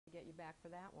back for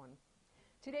that one.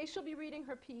 Today she'll be reading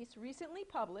her piece recently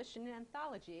published in an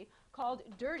anthology called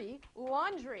Dirty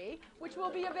Laundry, which will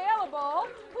be available.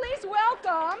 Please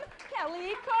welcome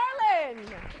Kelly Carlin.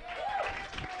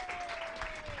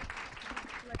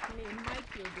 Let me mic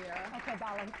you, dear. Okay,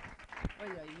 darling. Oy,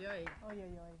 oy, oy. Oy, oy,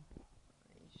 oy.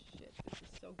 Ay, shit, this is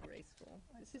so graceful.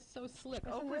 This is so slick.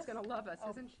 Isn't Oprah's this? going to love us, Oh.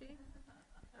 isn't she?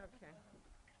 Okay.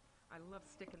 I love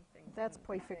sticking things. That's in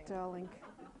perfect, things. darling.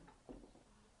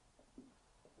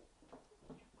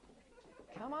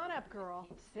 Come on up, girl.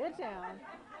 Sit down.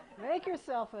 Make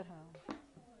yourself at home.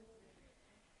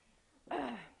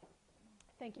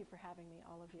 Thank you for having me,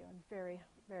 all of you. I'm very,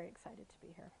 very excited to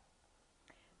be here.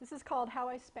 This is called How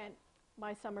I Spent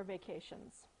My Summer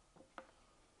Vacations.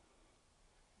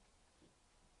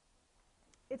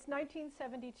 It's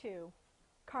 1972,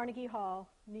 Carnegie Hall,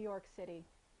 New York City.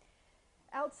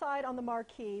 Outside on the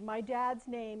marquee, my dad's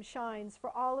name shines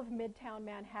for all of Midtown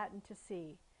Manhattan to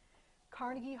see.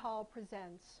 Carnegie Hall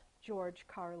presents George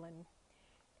Carlin.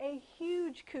 A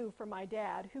huge coup for my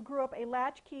dad, who grew up a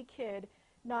latchkey kid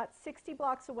not 60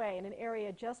 blocks away in an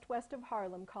area just west of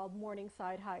Harlem called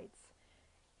Morningside Heights.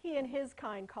 He and his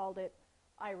kind called it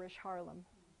Irish Harlem.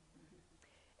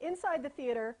 Inside the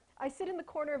theater, I sit in the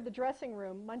corner of the dressing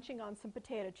room munching on some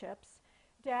potato chips.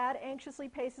 Dad anxiously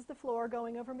paces the floor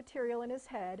going over material in his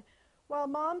head, while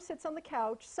Mom sits on the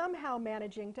couch, somehow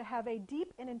managing to have a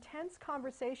deep and intense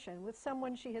conversation with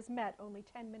someone she has met only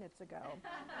 10 minutes ago.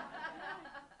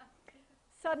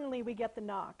 Suddenly, we get the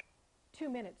knock. 2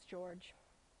 minutes, George.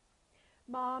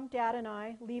 Mom, Dad, and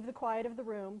I leave the quiet of the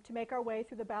room to make our way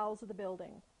through the bowels of the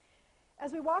building.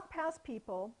 As we walk past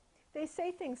people, they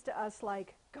say things to us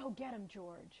like, "Go get him,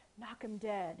 George. Knock him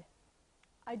dead."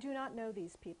 I do not know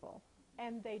these people,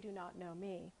 and they do not know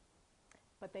me,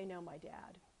 but they know my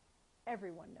dad.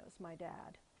 Everyone knows my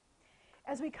dad.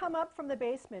 As we come up from the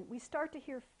basement, we start to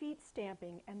hear feet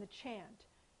stamping and the chant,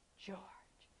 "George,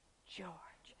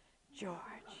 George,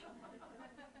 George."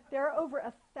 There are over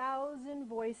 1,000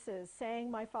 voices saying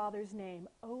my father's name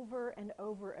over and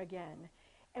over again.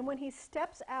 And when he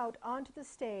steps out onto the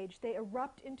stage, they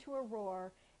erupt into a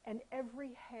roar, and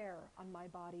every hair on my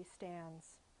body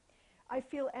stands. I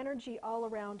feel energy all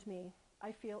around me.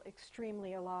 I feel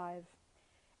extremely alive.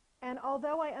 And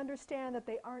although I understand that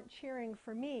they aren't cheering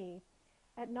for me,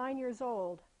 at 9 years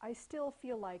old, I still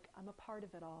feel like I'm a part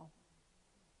of it all.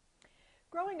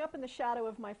 Growing up in the shadow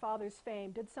of my father's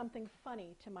fame did something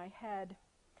funny to my head.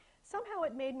 Somehow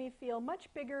it made me feel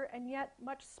much bigger and yet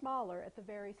much smaller at the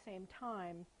very same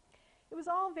time. It was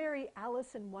all very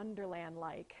Alice in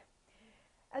Wonderland-like.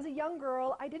 As a young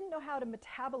girl, I didn't know how to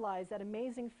metabolize that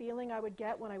amazing feeling I would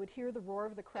get when I would hear the roar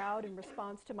of the crowd in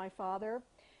response to my father.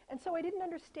 And so I didn't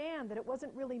understand that it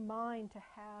wasn't really mine to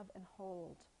have and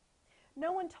hold.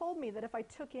 No one told me that if I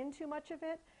took in too much of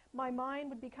it, my mind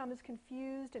would become as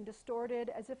confused and distorted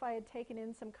as if I had taken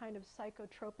in some kind of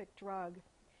psychotropic drug.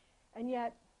 And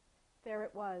yet, there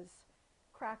it was,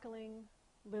 crackling,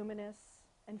 luminous,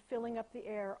 and filling up the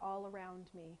air all around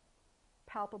me.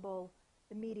 Palpable,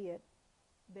 immediate,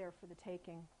 there for the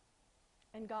taking.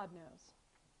 And God knows,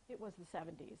 it was the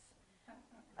 70s.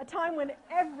 A time when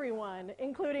everyone,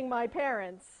 including my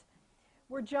parents,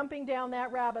 were jumping down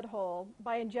that rabbit hole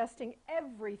by ingesting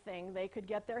everything they could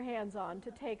get their hands on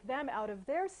to take them out of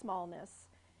their smallness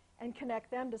and connect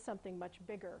them to something much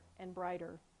bigger and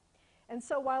brighter. And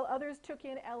so while others took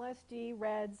in LSD,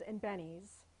 Reds, and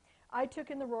Bennies, I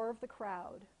took in the roar of the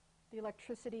crowd, the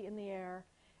electricity in the air,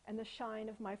 and the shine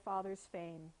of my father's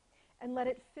fame, and let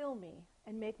it fill me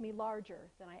and make me larger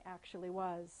than I actually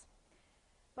was.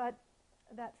 But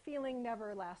that feeling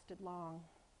never lasted long.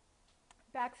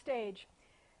 Backstage,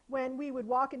 when we would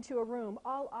walk into a room,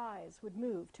 all eyes would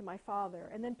move to my father,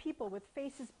 and then people with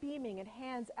faces beaming and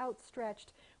hands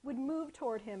outstretched would move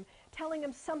toward him, telling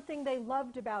him something they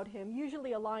loved about him,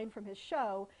 usually a line from his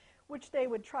show, which they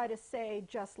would try to say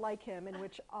just like him, and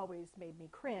which always made me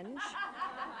cringe.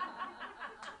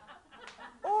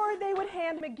 Or they would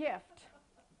hand him a gift,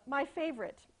 my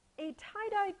favorite, a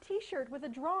tie-dye t-shirt with a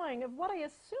drawing of what I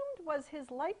assumed was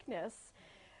his likeness,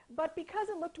 but because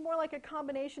it looked more like a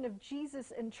combination of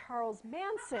Jesus and Charles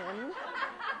Manson,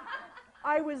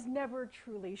 I was never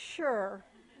truly sure.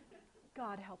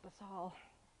 God help us all.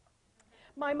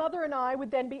 My mother and I would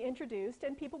then be introduced,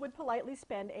 and people would politely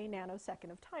spend a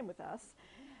nanosecond of time with us,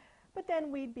 but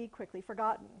then we'd be quickly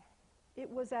forgotten. It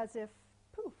was as if,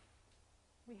 poof,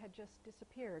 we had just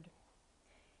disappeared.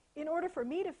 In order for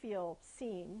me to feel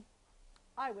seen,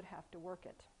 I would have to work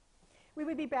it. We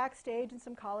would be backstage in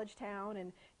some college town,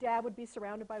 and Dad would be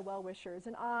surrounded by well-wishers,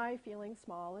 and I, feeling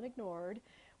small and ignored,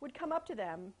 would come up to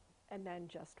them and then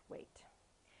just wait.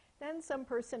 Then some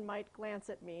person might glance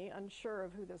at me, unsure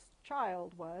of who this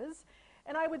child was,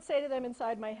 and I would say to them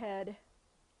inside my head,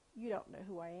 "You don't know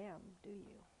who I am, do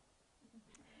you?"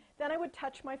 Then I would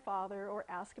touch my father or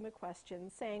ask him a question,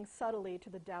 saying subtly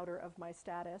to the doubter of my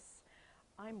status,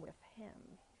 "I'm with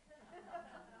him."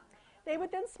 They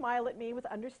would then smile at me with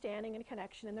understanding and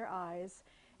connection in their eyes,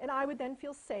 and I would then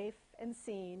feel safe and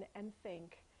seen and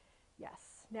think,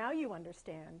 "Yes, now you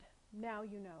understand. Now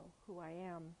you know who I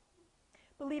am."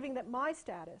 Believing that my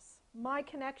status, my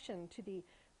connection to the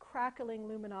crackling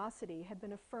luminosity had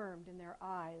been affirmed in their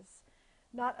eyes,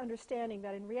 not understanding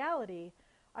that in reality,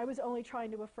 I was only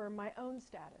trying to affirm my own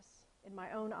status in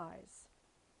my own eyes.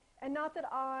 And not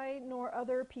that I nor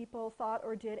other people thought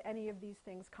or did any of these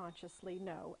things consciously.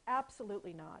 No,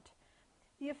 absolutely not.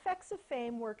 The effects of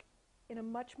fame work in a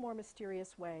much more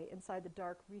mysterious way inside the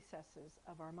dark recesses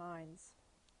of our minds.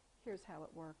 Here's how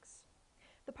it works.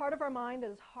 The part of our mind that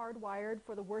is hardwired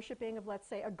for the worshiping of, let's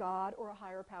say, a god or a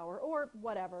higher power or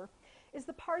whatever, is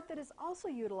the part that is also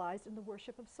utilized in the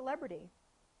worship of celebrity.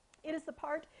 It is the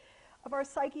part of our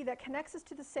psyche that connects us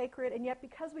to the sacred, and yet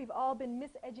because we've all been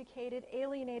miseducated,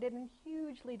 alienated, and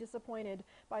hugely disappointed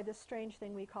by this strange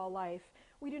thing we call life,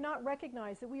 we do not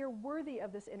recognize that we are worthy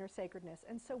of this inner sacredness,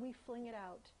 and so we fling it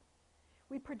out.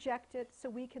 We project it so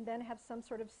we can then have some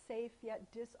sort of safe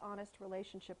yet dishonest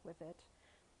relationship with it.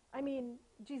 I mean,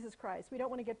 Jesus Christ, we don't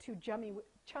want to get too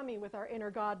chummy with our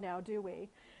inner God now, do we?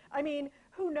 I mean,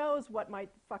 who knows what might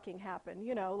fucking happen?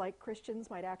 You know, like Christians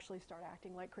might actually start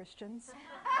acting like Christians.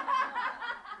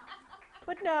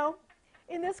 But no,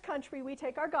 in this country, we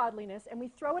take our godliness and we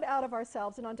throw it out of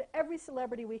ourselves and onto every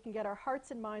celebrity we can get our hearts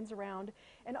and minds around,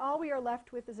 and all we are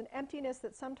left with is an emptiness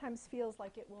that sometimes feels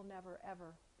like it will never,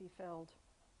 ever be filled.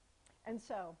 And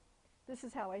so, this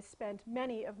is how I spent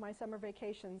many of my summer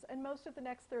vacations and most of the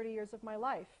next 30 years of my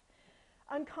life,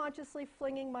 unconsciously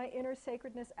flinging my inner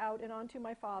sacredness out and onto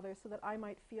my father so that I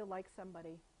might feel like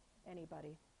somebody,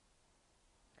 anybody.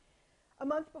 A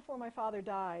month before my father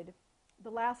died, the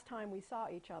last time we saw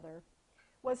each other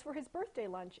was for his birthday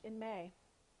lunch in May.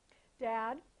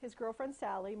 Dad, his girlfriend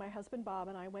Sally, my husband Bob,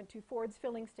 and I went to Ford's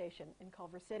filling station in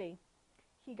Culver City.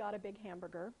 He got a big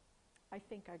hamburger. I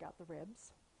think I got the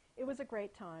ribs. It was a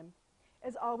great time.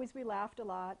 As always, we laughed a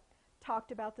lot,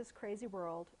 talked about this crazy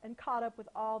world, and caught up with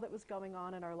all that was going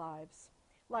on in our lives,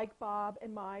 like Bob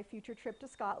and my future trip to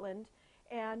Scotland,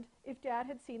 and if Dad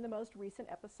had seen the most recent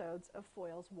episodes of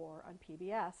Foyle's War on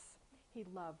PBS. He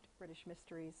loved British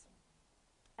mysteries.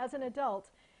 As an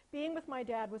adult, being with my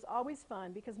dad was always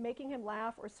fun because making him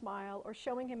laugh or smile or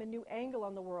showing him a new angle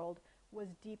on the world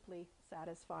was deeply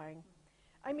satisfying.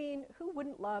 I mean, who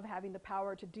wouldn't love having the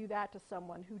power to do that to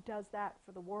someone who does that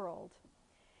for the world?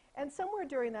 And somewhere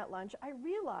during that lunch, I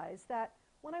realized that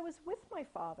when I was with my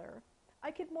father,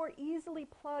 I could more easily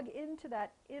plug into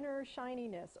that inner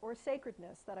shininess or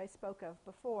sacredness that I spoke of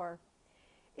before.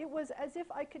 It was as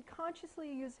if I could consciously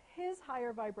use his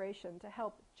higher vibration to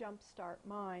help jumpstart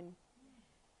mine.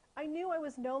 I knew I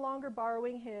was no longer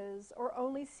borrowing his or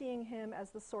only seeing him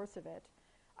as the source of it.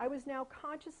 I was now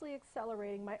consciously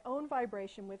accelerating my own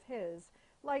vibration with his,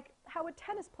 like how a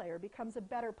tennis player becomes a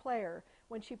better player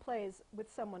when she plays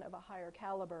with someone of a higher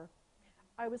caliber.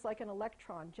 I was like an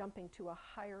electron jumping to a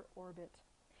higher orbit.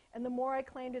 And the more I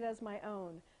claimed it as my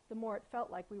own, the more it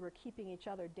felt like we were keeping each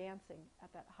other dancing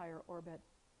at that higher orbit.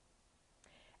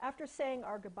 After saying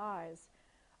our goodbyes,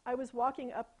 I was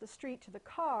walking up the street to the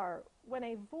car when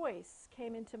a voice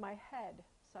came into my head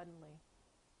suddenly.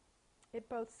 It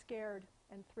both scared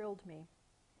and thrilled me.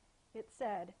 It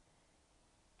said,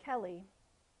 "Kelly,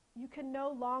 you can no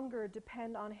longer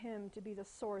depend on him to be the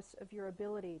source of your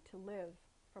ability to live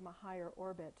from a higher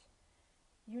orbit.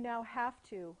 You now have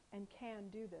to and can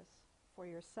do this for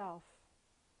yourself."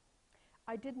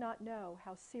 I did not know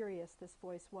how serious this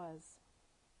voice was.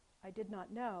 I did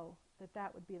not know that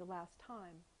that would be the last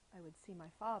time I would see my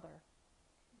father.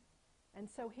 And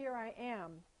so here I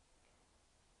am,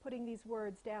 putting these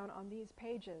words down on these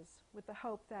pages with the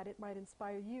hope that it might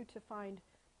inspire you to find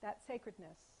that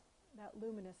sacredness, that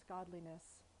luminous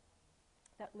godliness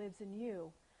that lives in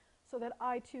you, so that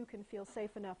I too can feel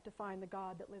safe enough to find the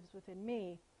God that lives within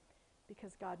me,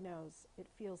 because God knows it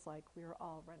feels like we are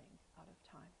all running out of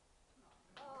time.